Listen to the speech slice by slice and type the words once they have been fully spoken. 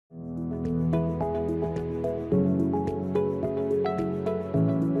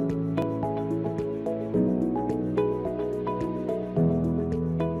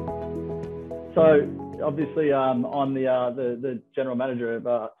So obviously, I'm the general manager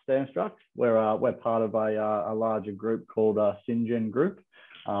of StandStruct. We're part of a larger group called Syngene Group.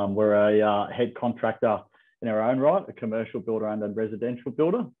 We're a head contractor in our own right, a commercial builder and a residential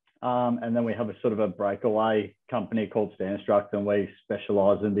builder. And then we have a sort of a breakaway company called StandStruct, and we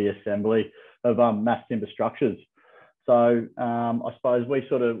specialise in the assembly of mass timber structures. So I suppose we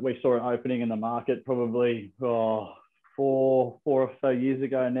saw an opening in the market probably four or so years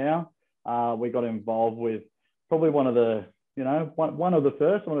ago now. We got involved with probably one of the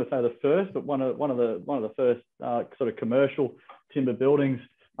first. I want to say the first, but one of the first sort of commercial timber buildings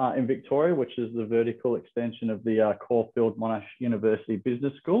in Victoria, which is the vertical extension of the Caulfield Monash University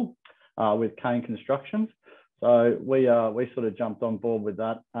Business School with Kane Constructions. So we sort of jumped on board with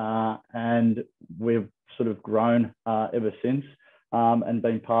that, and we've sort of grown ever since, and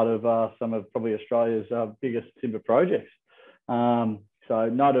been part of some of probably Australia's biggest timber projects. So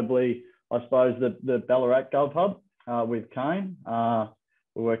notably, I suppose the Ballarat Gov Hub with Kane.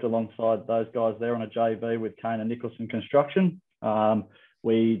 We worked alongside those guys there on a JV with Kane and Nicholson Construction.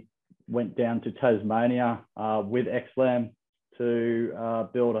 We went down to Tasmania with XLAM to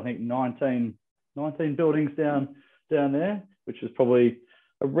build, I think, 19 buildings down there, which is probably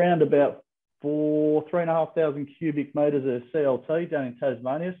around about 3,500 cubic metres of CLT down in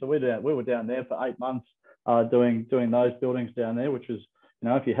Tasmania. So we were down there for 8 months doing those buildings down there, which was,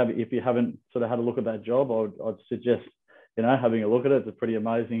 if you haven't sort of had a look at that job, I'd suggest having a look at it. It's a pretty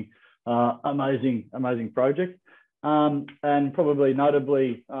amazing project. And probably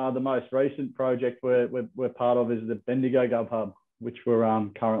notably the most recent project we're part of is the Bendigo Gov Hub, which we're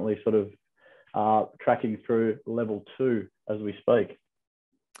currently sort of tracking through level 2 as we speak.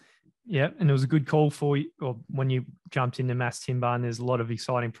 Yeah, and it was a good call for you, or when you jumped into mass timber, and there's a lot of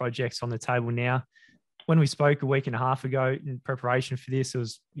exciting projects on the table now. When we spoke a week and a half ago in preparation for this, there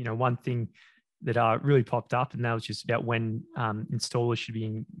was one thing that really popped up, and that was just about when installers should be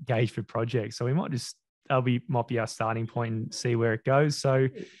engaged for projects. So we might be our starting point and see where it goes. So,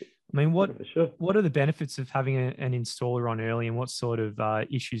 I mean, what are the benefits of having an installer on early, and what sort of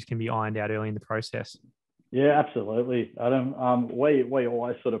issues can be ironed out early in the process? Yeah, absolutely, Adam. We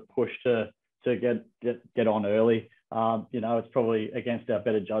always sort of push to get on early. It's probably against our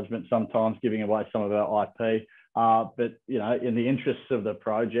better judgment sometimes giving away some of our IP. But in the interests of the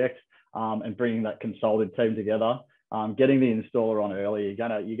project and bringing that consultative team together, getting the installer on early,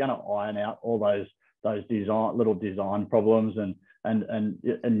 you're gonna iron out all those little design problems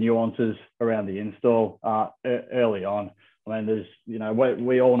and nuances around the install early on. I mean, there's,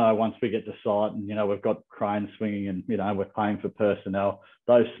 we all know once we get to site and, we've got cranes swinging and, we're paying for personnel,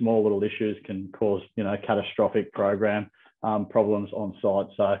 those small little issues can cause, catastrophic program problems on site.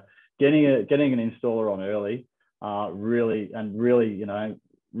 So getting an installer on early, really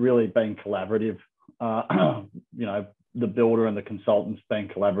being collaborative, the builder and the consultants being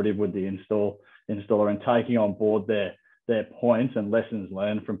collaborative with the installer and taking on board their points and lessons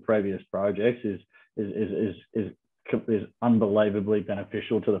learned from previous projects is unbelievably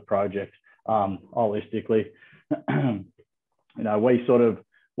beneficial to the project holistically.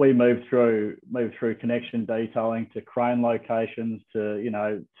 We move through connection detailing to crane locations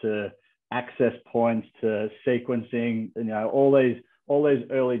to access points to sequencing, all these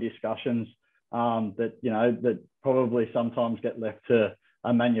early discussions that probably sometimes get left to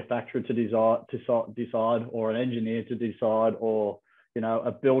a manufacturer to decide, or an engineer to decide, or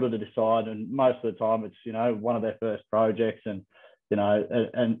a builder to decide. And most of the time it's one of their first projects, and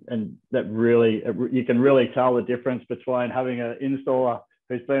that really, you can really tell the difference between having an installer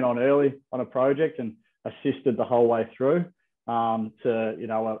who's been on early on a project and assisted the whole way through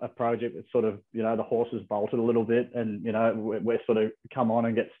to a project that's sort of the horses bolted a little bit, and we're sort of come on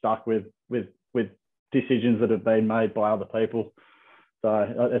and get stuck with decisions that have been made by other people.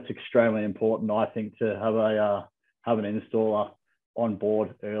 So it's extremely important, I think, to have an installer on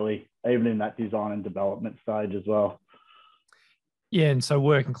board early, even in that design and development stage as well. Yeah, and so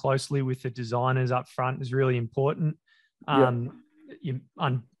working closely with the designers up front is really important. You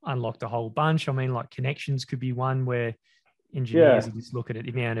unlocked a whole bunch. I mean, like connections could be one where engineers are just looking at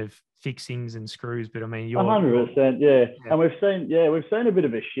the amount of fixings and screws, but I mean, you're 100%, yeah. And we've seen a bit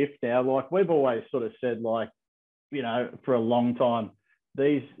of a shift now. Like we've always sort of said, like, for a long time,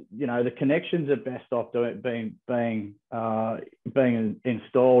 these, the connections are best off being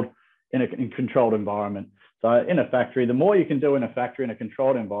installed in a controlled environment. So in a factory, the more you can do in a factory in a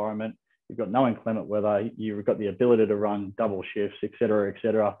controlled environment, you've got no inclement weather, you've got the ability to run double shifts, et cetera, et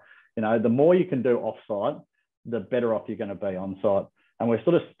cetera. The more you can do off-site, the better off you're going to be on site. And we're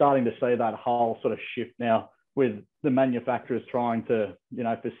sort of starting to see that whole sort of shift now the manufacturers trying to,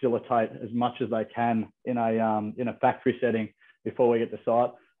 facilitate as much as they can in a factory setting before we get to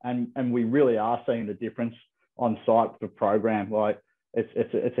site. And we really are seeing the difference on site for program. Like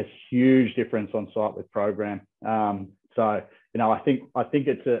it's a huge difference on site with program. So, I think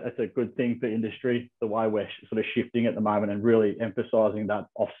it's a good thing for industry, the way we're sort of shifting at the moment and really emphasizing that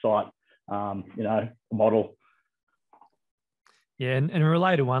off-site, model. Yeah, and a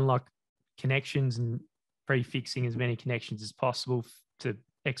related one, like connections and prefixing as many connections as possible to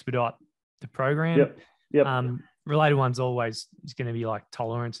expedite the program. Yep. Related one's always is going to be like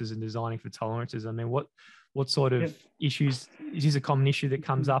tolerances and designing for tolerances. I mean, what sort of issues is this a common issue that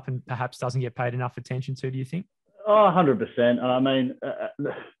comes up and perhaps doesn't get paid enough attention to, do you think? Oh, 100%. I mean,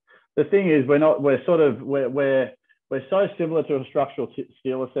 the thing is, we're so similar to a structural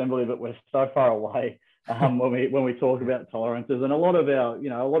steel assembly, but we're so far away when we talk about tolerances, and a lot of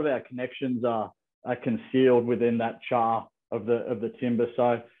our connections are concealed within that char of the timber.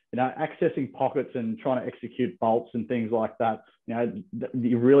 So, accessing pockets and trying to execute bolts and things like that,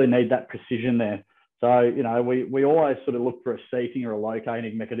 you really need that precision there. So, we always sort of look for a seating or a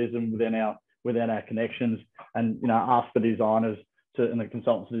locating mechanism within our connections, and ask the designers and the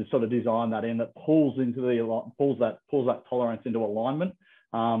consultants to sort of design that in that pulls that tolerance into alignment.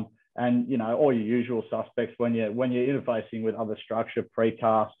 And all your usual suspects when you're interfacing with other structure,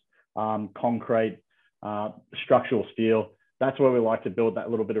 precast, concrete, structural steel. That's where we like to build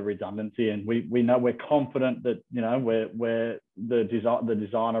that little bit of redundancy, and we know we're confident that where the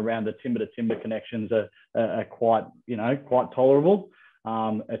design around the timber to timber connections are quite tolerable.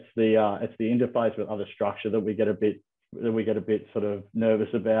 It's the interface with other structure that we get a bit sort of nervous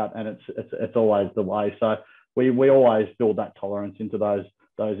about, and it's always the way. So we always build that tolerance into those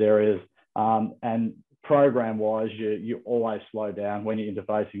areas. And program wise, you always slow down when you're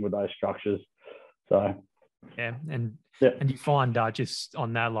interfacing with those structures. So yeah, and you find just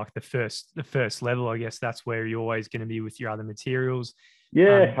on that, like the first level, I guess that's where you're always going to be with your other materials.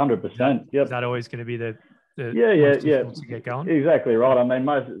 Yeah, 100%. Yep. Is that always going to be the to get going? Exactly right. I mean,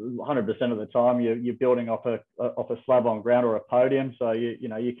 100% of the time you're building off a slab on ground or a podium, so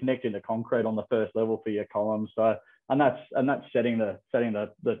you're connecting to concrete on the first level for your columns. So and that's setting the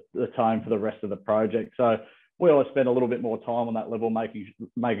tone for the rest of the project. So we always spend a little bit more time on that level,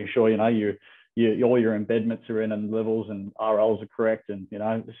 making sure all your embedments are in and levels and RLs are correct, and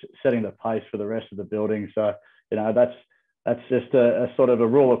setting the pace for the rest of the building. So that's just a sort of a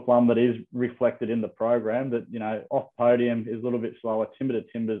rule of thumb that is reflected in the program, that off podium is a little bit slower. Timber to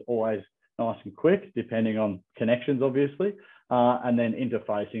timber is always nice and quick, depending on connections, obviously, and then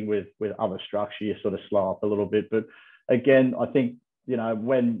interfacing with other structure, you sort of slow up a little bit. But again, I think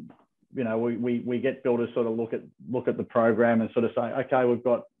when we get builders sort of look at the program and sort of say, okay, we've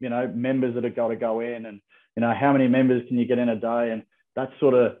got members that have got to go in, and how many members can you get in a day, and that's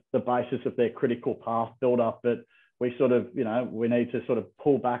sort of the basis of their critical path build up. But we sort of we need to sort of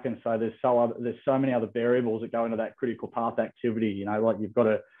pull back and say there's so many other variables that go into that critical path activity. Like you've got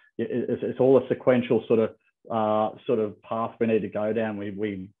to, it's all a sequential sort of path we need to go down.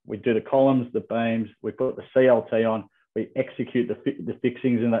 We do the columns, the beams, we put the CLT on, we execute the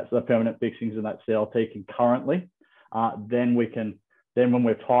fixings and the permanent fixings in that CLT concurrently. Then when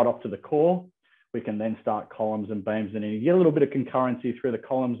we're tied off to the core, we can then start columns and beams, and you get a little bit of concurrency through the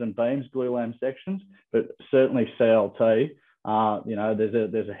columns and beams, glue lam sections, but certainly CLT,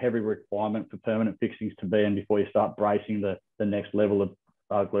 there's a heavy requirement for permanent fixings to be in before you start bracing the next level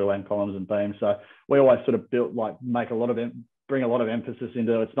of glue lam columns and beams. So we always sort of bring a lot of emphasis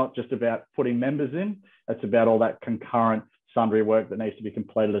into, it's not just about putting members in, it's about all that concurrent sundry work that needs to be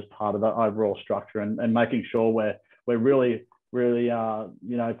completed as part of the overall structure, and making sure we're really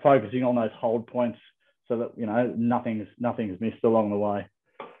focusing on those hold points so that nothing's missed along the way.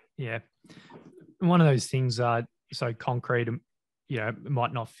 Yeah, one of those things, so concrete,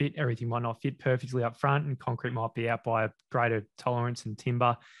 might not fit, everything might not fit perfectly up front, and concrete might be out by a greater tolerance than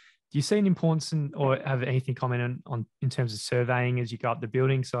timber. Do you see an importance or have anything comment on in terms of surveying as you go up the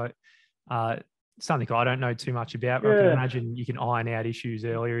building? So something I don't know too much about, but I can imagine you can iron out issues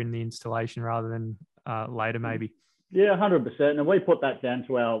earlier in the installation rather than later maybe. Yeah, 100%. And we put that down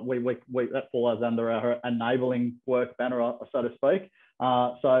to that falls under our enabling work banner, so to speak.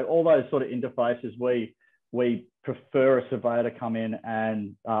 So all those sort of interfaces, we prefer a surveyor to come in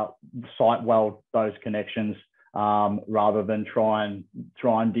and site weld those connections rather than try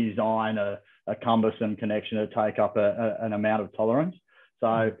and design a cumbersome connection to take up an amount of tolerance.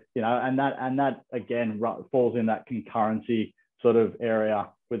 So, and that again falls in that concurrency sort of area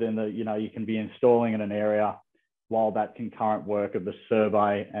within the, you can be installing in an area while that concurrent work of the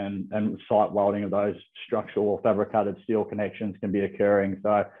survey and site welding of those structural or fabricated steel connections can be occurring.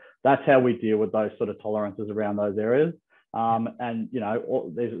 So that's how we deal with those sort of tolerances around those areas. And, you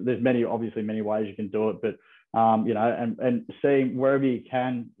know, there's obviously many ways you can do it, but, you know, and seeing wherever you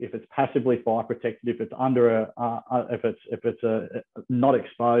can, if it's passively fire protected, if it's under if it's not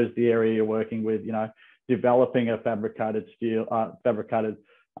exposed, the area you're working with, you know, developing a fabricated steel,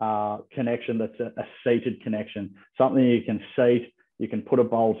 connection that's a seated connection, something you can seat, you can put a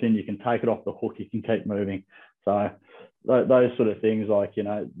bolt in, you can take it off the hook, you can keep moving. So those sort of things, like, you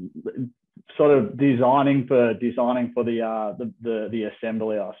know, sort of designing for the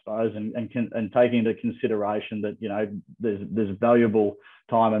assembly, I suppose, and taking into consideration that, you know, there's valuable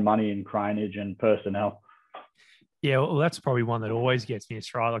time and money in craneage and personnel. Yeah, well, that's probably one that always gets me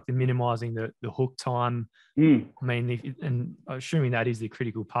astray, like the minimizing the hook time. I mean, and assuming that is the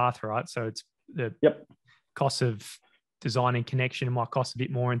critical path, right? So it's the cost of designing connection might cost a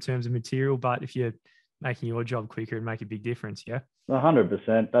bit more in terms of material, but if you're making your job quicker, it'd make a big difference. Yeah.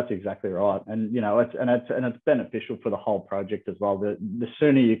 100%. That's exactly right. And, you know, it's beneficial for the whole project as well. The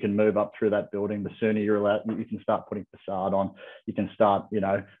sooner you can move up through that building, the sooner you can start putting facade on, you can start, you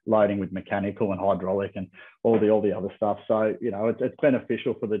know, loading with mechanical and hydraulic and all the other stuff. So, you know, it's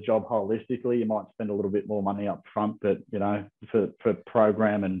beneficial for the job holistically. You might spend a little bit more money up front, but, you know, for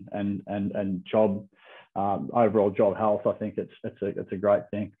program and job, overall job health, I think it's a great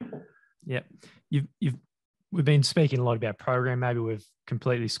thing. Yeah. We've been speaking a lot about program. Maybe we've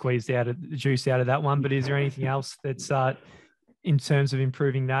completely squeezed out the juice out of that one, but is there anything else that's in terms of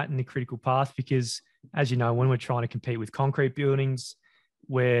improving that in the critical path? Because, as you know, when we're trying to compete with concrete buildings,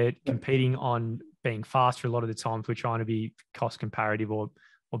 we're competing on being faster. A lot of the times we're trying to be cost comparative or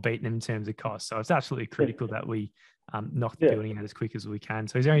beating them in terms of cost. So it's absolutely critical that we knock the building out as quick as we can.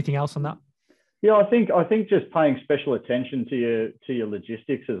 So is there anything else on that? Yeah, I think just paying special attention to your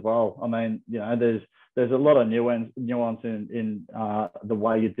logistics as well. I mean, you know, there's a lot of nuance in the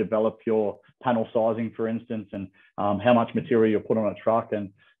way you develop your panel sizing, for instance, and how much material you put on a truck,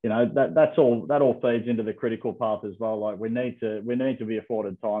 and, you know, that all feeds into the critical path as well. Like, we need to be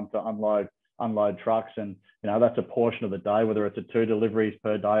afforded time to unload trucks, and, you know, that's a portion of the day, whether it's 2 deliveries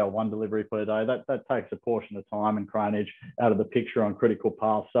per day or 1 delivery per day. That takes a portion of time and craneage out of the picture on critical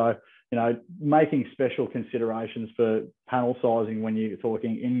path. So, you know, making special considerations for panel sizing when you're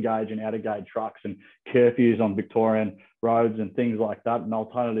talking in-gauge and out-of-gauge trucks, and curfews on Victorian roads and things like that, and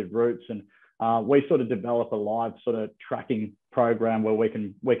alternative routes. And we sort of develop a live sort of tracking program where we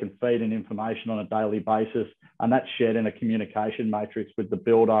can feed in information on a daily basis, and that's shared in a communication matrix with the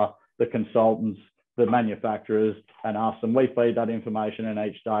builder, the consultants, the manufacturers, and us. And we feed that information in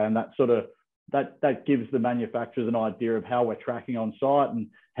each day, and that gives the manufacturers an idea of how we're tracking on site and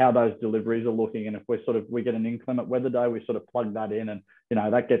how those deliveries are looking. And if we get an inclement weather day, we sort of plug that in, and, you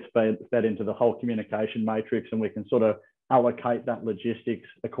know, that gets fed into the whole communication matrix, and we can sort of allocate that logistics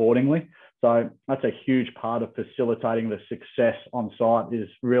accordingly. So that's a huge part of facilitating the success on site, is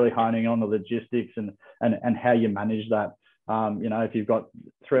really honing on the logistics and how you manage that. You know, if you've got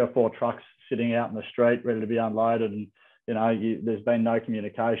 3 or 4 trucks sitting out in the street ready to be unloaded, and, you know, there's been no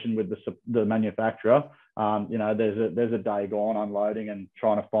communication with the manufacturer, you know, there's a day gone unloading and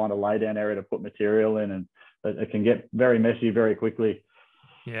trying to find a laydown area to put material in, and it can get very messy very quickly.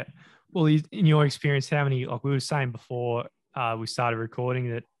 Yeah. Well, in your experience, how many, like we were saying before we started recording,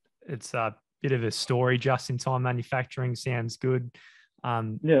 that it's a bit of a story, just-in-time manufacturing sounds good.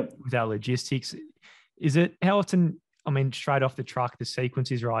 Without logistics, is it, how often, I mean, straight off the truck, the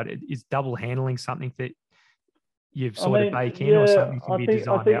sequence is right. Is double handling something that you've sort of bake in, or something can be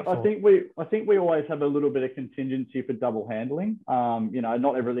designed out for? I think we always have a little bit of contingency for double handling. You know,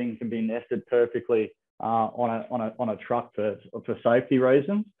 not everything can be nested perfectly on a truck for safety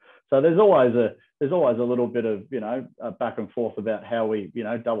reasons. So there's always a little bit of, you know, back and forth about how we, you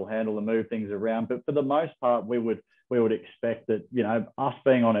know, double handle and move things around. But for the most part, we would expect that, you know, us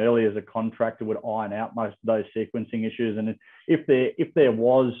being on early as a contractor would iron out most of those sequencing issues. And if there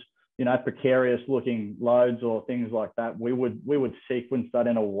was, you know, precarious looking loads or things like that, we would sequence that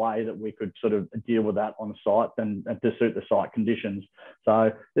in a way that we could sort of deal with that on site and to suit the site conditions.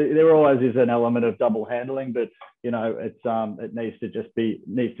 So there always is an element of double handling, but, you know, it needs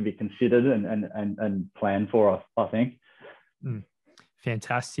to be considered and planned for, I think.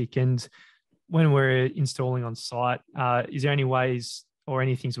 Fantastic. And when we're installing on site, is there any ways or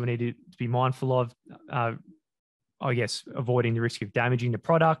any things we need to be mindful of? I guess avoiding the risk of damaging the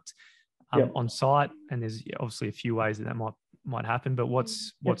product on site, and there's obviously a few ways that might happen. But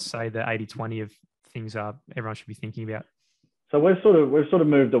what's say the 80-20 of things everyone should be thinking about? So we've sort of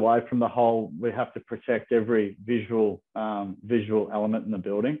moved away from the whole we have to protect every visual element in the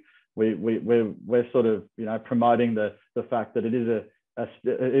building. We're sort of promoting the fact that it is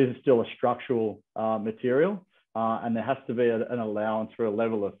still a structural material, and there has to be an allowance for a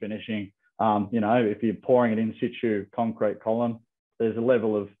level of finishing. If you're pouring an in situ concrete column, there's a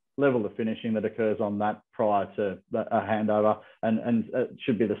level of finishing that occurs on that prior to a handover, and it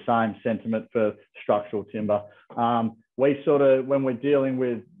should be the same sentiment for structural timber. We sort of when we're dealing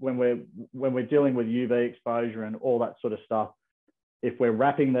with UV exposure and all that sort of stuff, if we're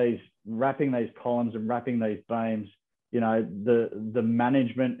wrapping these columns and wrapping these beams, the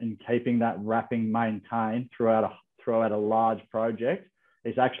management and keeping that wrapping maintained throughout a large project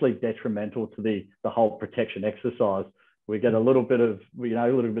is actually detrimental to the whole protection exercise. We get a little bit of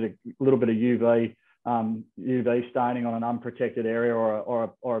UV staining on an unprotected area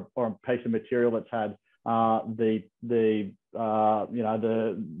or a piece of material that's had the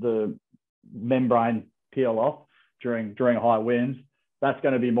membrane peel off during high winds. That's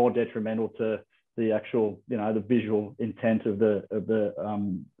going to be more detrimental to the actual the visual intent of the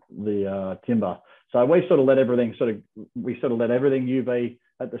timber. So we sort of let everything UV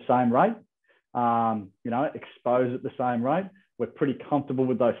at the same rate, expose at the same rate. We're pretty comfortable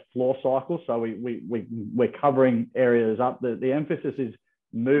with those floor cycles, so we're covering areas up. The emphasis is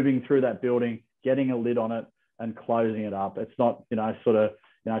moving through that building, getting a lid on it, and closing it up. It's not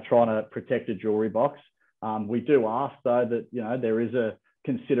trying to protect a jewelry box. We do ask though that there is a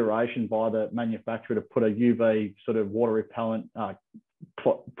consideration by the manufacturer to put a UV sort of water repellent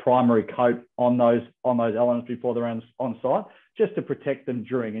primary coat on those elements before they're on site, just to protect them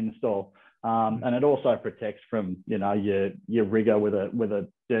during install. And it also protects from your rigger with a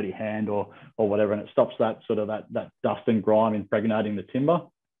dirty hand or whatever, and it stops that dust and grime impregnating the timber.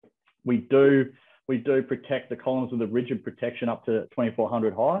 We do protect the columns with a rigid protection up to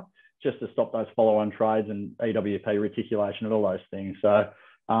 2400 high, just to stop those follow-on trades and EWP reticulation and all those things. So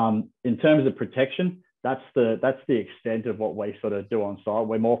in terms of protection, that's the extent of what we sort of do on site.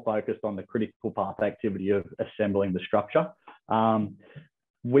 We're more focused on the critical path activity of assembling the structure.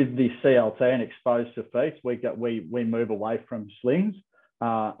 With the CLT and exposed surface, we move away from slings,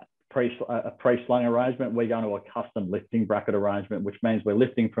 a pre-slung arrangement. We go into a custom lifting bracket arrangement, which means we're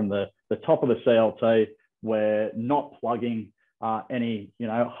lifting from the top of the CLT. We're not plugging any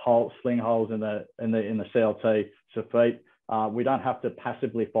sling holes in the CLT surface. We don't have to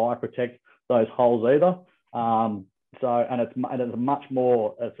passively fire protect those holes either. It's a much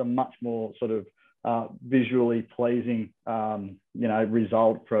more sort of visually pleasing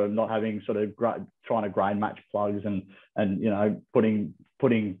result from not having sort of trying to grain match plugs and putting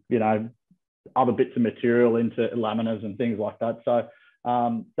other bits of material into laminas and things like that. So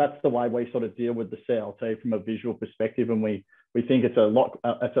that's the way we sort of deal with the CLT from a visual perspective, and we think it's a lot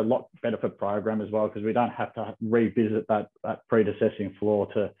better for program as well, because we don't have to revisit that predecessing floor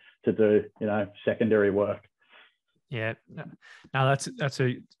to do secondary work. Yeah, no, that's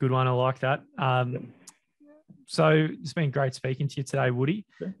a good one. I like that. So it's been great speaking to you today, Woody.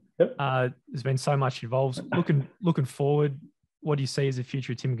 Yep. There's been so much involved. Looking forward, what do you see as the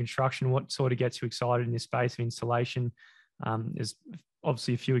future of timber construction? What sort of gets you excited in this space of installation? There's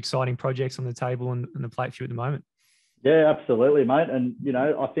obviously a few exciting projects on the table and the plate for you at the moment. Yeah, absolutely, mate. And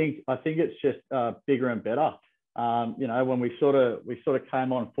I think it's just bigger and better. When we sort of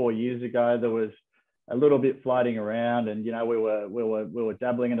came on 4 years ago, there was a little bit floating around, and we were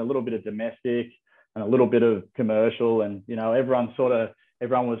dabbling in a little bit of domestic and a little bit of commercial, and everyone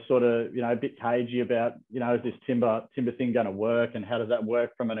was sort of a bit cagey about is this timber thing going to work, and how does that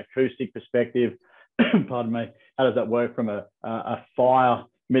work from an acoustic perspective? Pardon me. How does that work from a fire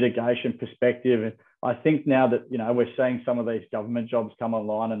mitigation perspective? And I think now that we're seeing some of these government jobs come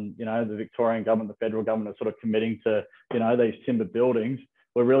online, and the Victorian government, the federal government are sort of committing to these timber buildings.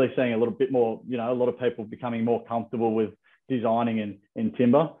 We're really seeing a little bit more, a lot of people becoming more comfortable with designing in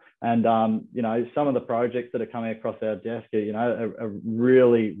timber. And, some of the projects that are coming across our desk are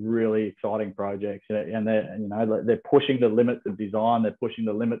really, really exciting projects. And they're pushing the limits of design, they're pushing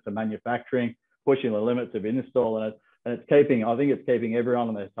the limits of manufacturing, pushing the limits of install. And it's keeping everyone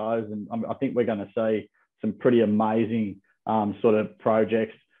on their toes. And I think we're going to see some pretty amazing sort of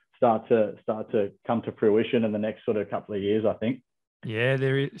projects start to come to fruition in the next sort of couple of years, I think. Yeah,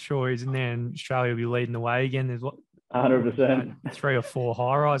 there sure is. And then Australia will be leading the way again. There's 100%. 3 or 4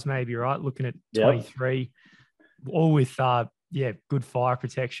 high-rise maybe, right? Looking at 23, all with good fire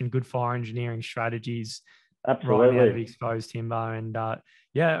protection, good fire engineering strategies. Absolutely. Right out of exposed timber, and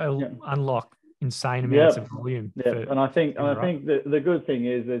it'll unlock insane amounts of volume. Yeah, and I think the good thing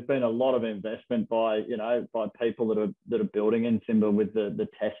is there's been a lot of investment by people that are building in timber with the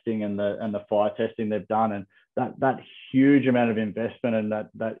testing and the fire testing they've done, and that huge amount of investment and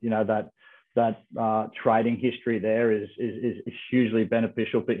that trading history there is hugely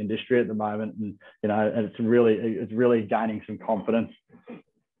beneficial for industry at the moment, and and it's really gaining some confidence.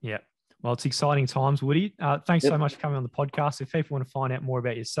 Yeah. Well, it's exciting times, Woody. Thanks so much for coming on the podcast. If people want to find out more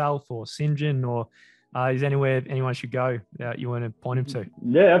about yourself or St. or is anywhere anyone should go you want to point them to?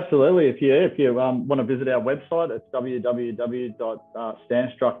 Yeah, absolutely. If you want to visit our website, it's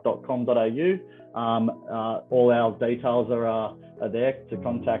www.standstruct.com.au. All our details are there to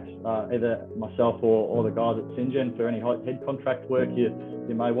contact either myself or the guys at St. for any head contract work you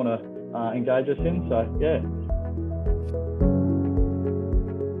may want to engage us in. So, yeah.